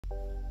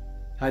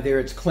Hi there,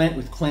 it's Clint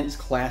with Clint's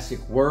Classic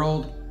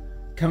World.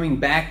 Coming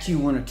back to you,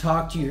 want to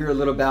talk to you here a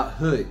little about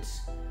hoods.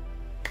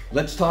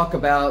 Let's talk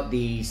about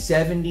the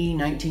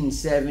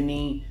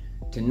 1970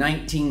 to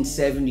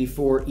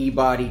 1974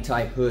 E-body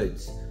type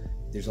hoods.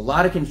 There's a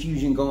lot of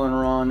confusion going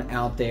on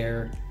out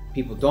there.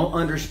 People don't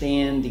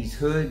understand these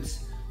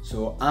hoods.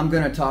 So I'm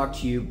going to talk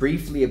to you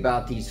briefly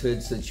about these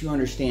hoods so that you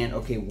understand,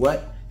 okay,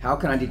 how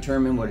can I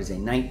determine what is a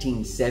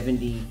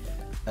 1970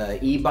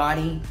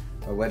 E-body,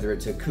 or whether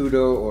it's a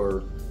Cuda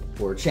or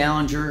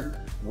Challenger,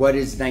 what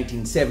is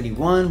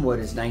 1971, what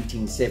is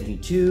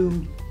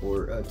 1972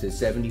 or to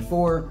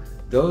 74,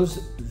 those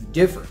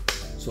differ.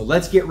 So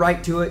let's get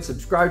right to it.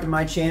 Subscribe to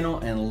my channel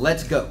and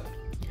let's go.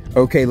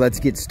 Okay, let's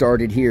get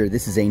started here.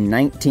 This is a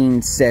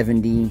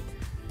 1970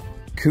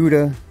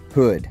 Cuda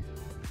hood.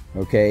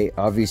 Okay,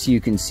 obviously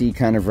you can see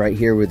kind of right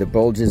here where the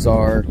bulges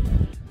are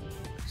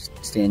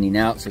standing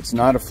out. So it's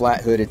not a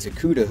flat hood, it's a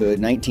Cuda hood,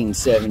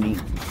 1970.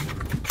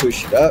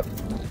 Push it up.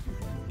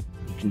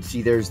 You can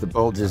see there's the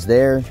bulges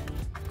there.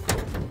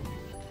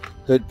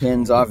 Hood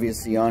pins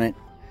obviously on it.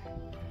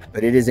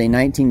 But it is a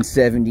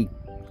 1970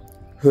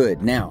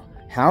 hood. Now,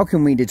 how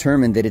can we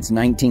determine that it's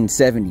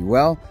 1970?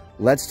 Well,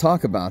 let's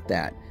talk about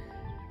that.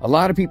 A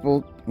lot of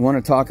people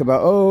want to talk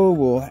about, oh,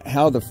 well,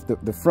 how the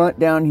front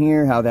down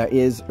here, how that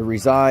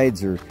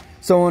resides, or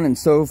so on and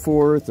so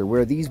forth, or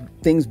where these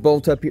things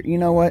bolt up here. You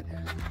know what?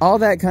 All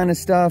that kind of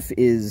stuff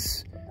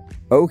is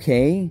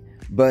okay,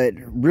 but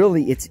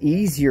really it's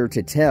easier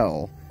to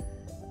tell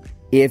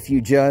if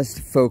you just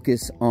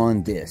focus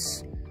on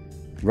this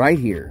right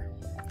here.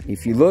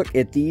 If you look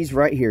at these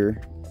right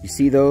here, you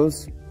see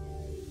those?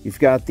 You've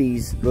got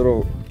these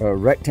little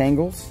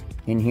rectangles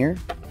in here.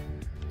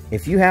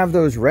 If you have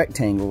those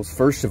rectangles,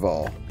 first of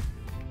all,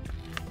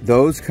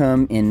 those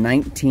come in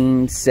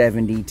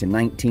 1970 to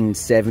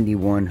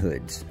 1971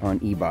 hoods on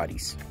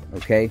E-bodies,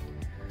 okay?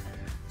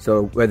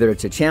 So whether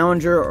it's a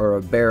Challenger or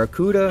a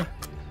Barracuda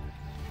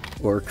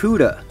or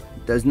Cuda,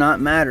 does not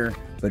matter.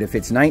 But if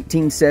it's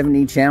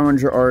 1970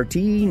 Challenger RT,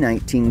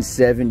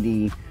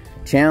 1970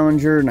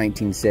 Challenger,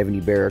 1970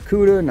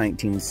 Barracuda,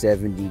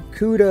 1970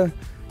 Cuda,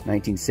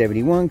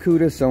 1971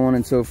 Cuda, so on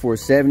and so forth,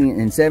 70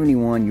 and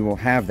 71, you will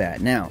have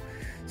that. Now,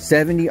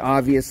 70,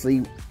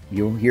 obviously,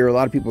 you'll hear a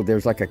lot of people,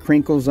 there's like a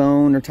crinkle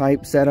zone or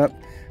type setup.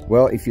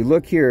 Well, if you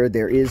look here,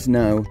 there is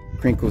no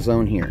crinkle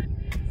zone here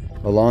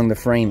along the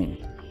framing.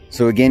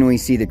 So again, we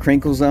see the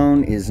crinkle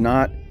zone is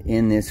not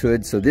in this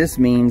hood. So this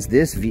means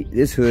this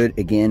hood,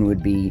 again,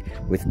 would be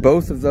with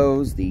both of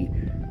those, the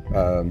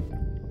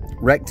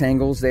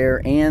rectangles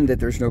there, and that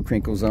there's no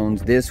crinkle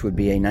zones. This would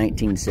be a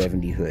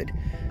 1970 hood.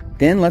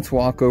 Then let's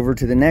walk over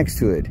to the next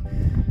hood.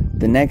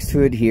 The next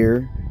hood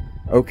here,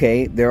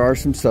 okay, there are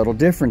some subtle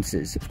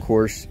differences. Of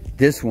course,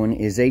 this one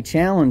is a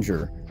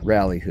Challenger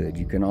rally hood.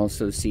 You can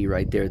also see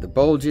right there the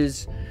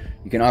bulges.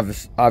 You can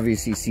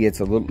obviously see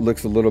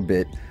looks a little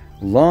bit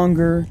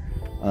longer.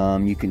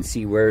 You can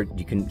see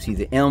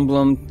the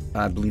emblem.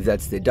 I believe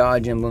that's the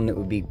Dodge emblem that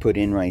would be put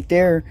in right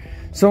there,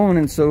 so on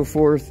and so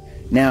forth.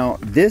 Now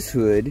this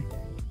hood,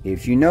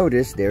 if you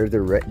notice there,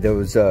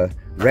 those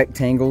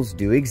rectangles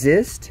do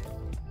exist,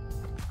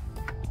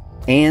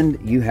 and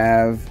you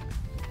have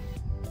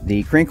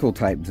the crinkle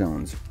type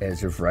zones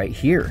as of right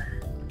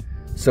here.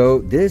 So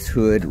this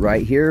hood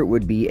right here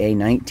would be a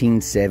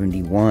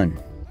 1971.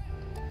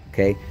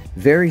 Okay,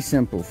 very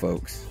simple,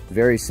 folks,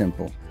 very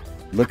simple.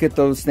 Look at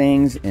those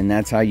things and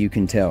that's how you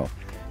can tell.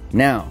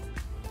 Now,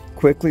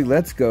 quickly,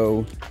 let's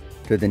go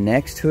to the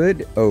next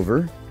hood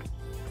over.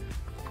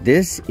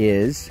 This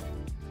is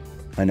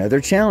another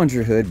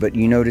Challenger hood, but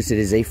you notice it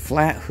is a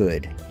flat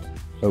hood.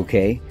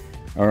 Okay,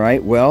 all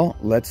right, well,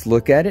 let's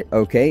look at it.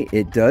 Okay,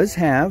 it does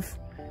have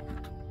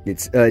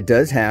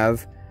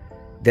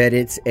that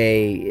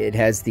it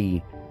has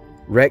the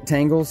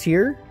rectangles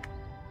here,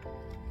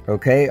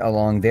 okay,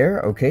 along there.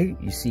 Okay,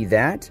 you see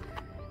that.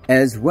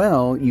 As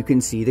well, you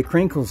can see the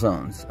crinkle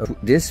zones.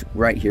 This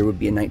right here would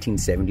be a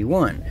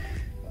 1971.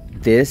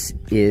 This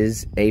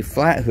is a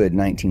flat hood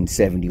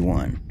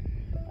 1971.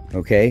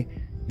 Okay,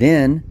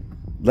 then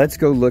let's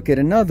go look at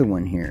another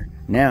one here.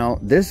 Now,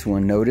 this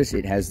one, notice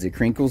it has the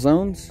crinkle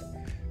zones,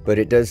 but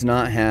it does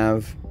not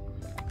have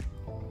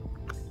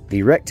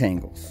the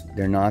rectangles.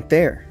 They're not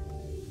there.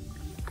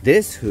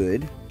 This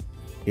hood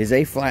is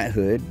a flat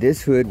hood.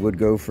 This hood would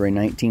go for a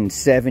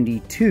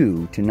 1972 to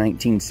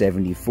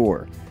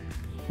 1974.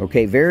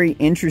 Okay, very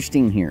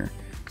interesting here.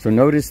 So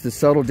notice the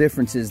subtle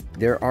differences.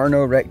 There are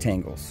no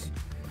rectangles.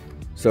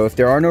 So if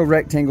there are no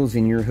rectangles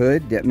in your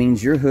hood, that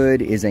means your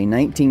hood is a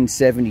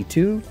 1972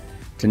 to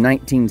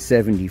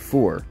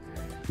 1974.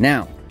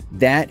 Now,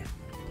 that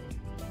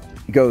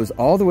goes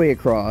all the way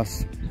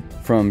across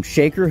from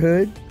shaker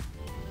hood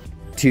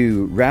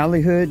to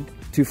rally hood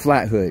to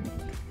flat hood.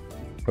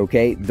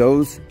 Okay,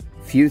 those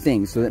few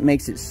things. So that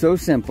makes it so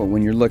simple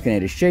when you're looking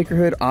at a shaker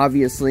hood.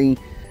 Obviously,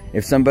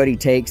 if somebody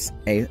takes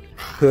a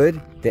hood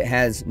that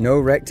has no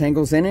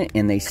rectangles in it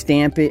and they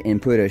stamp it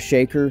and put a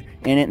shaker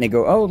in it and they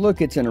go, oh,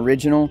 look, it's an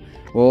original.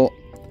 Well,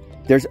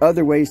 there's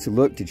other ways to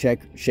look to check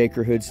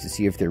shaker hoods to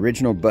see if they're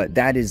original, but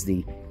that is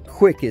the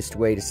quickest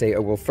way to say,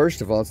 oh, well,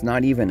 first of all, it's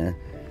not even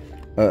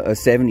a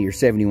 70 or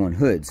 71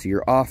 hood, so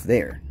you're off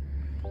there.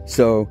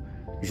 So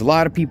there's a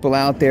lot of people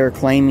out there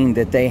claiming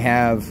that they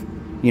have,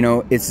 you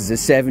know, it's a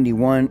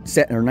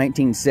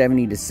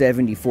 1970 to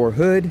 74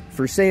 hood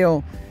for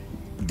sale.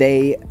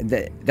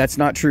 That's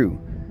not true.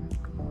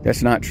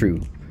 That's not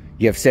true.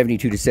 You have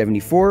 72 to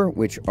 74,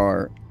 which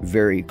are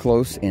very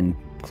close to,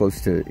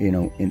 you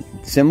know,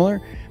 similar.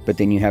 But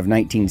then you have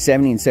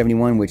 1970 and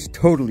 71, which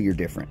totally are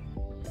different.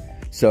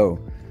 So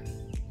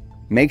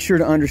make sure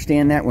to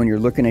understand that when you're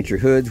looking at your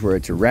hoods, where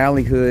it's a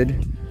rally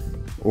hood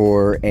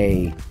or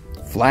a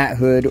flat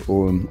hood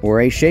or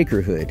a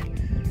shaker hood.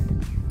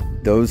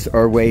 Those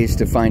are ways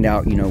to find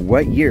out, you know,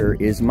 what year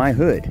is my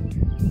hood.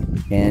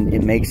 And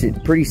it makes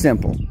it pretty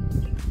simple.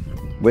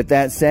 With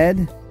that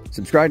said,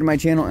 subscribe to my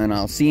channel and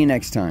I'll see you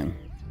next time.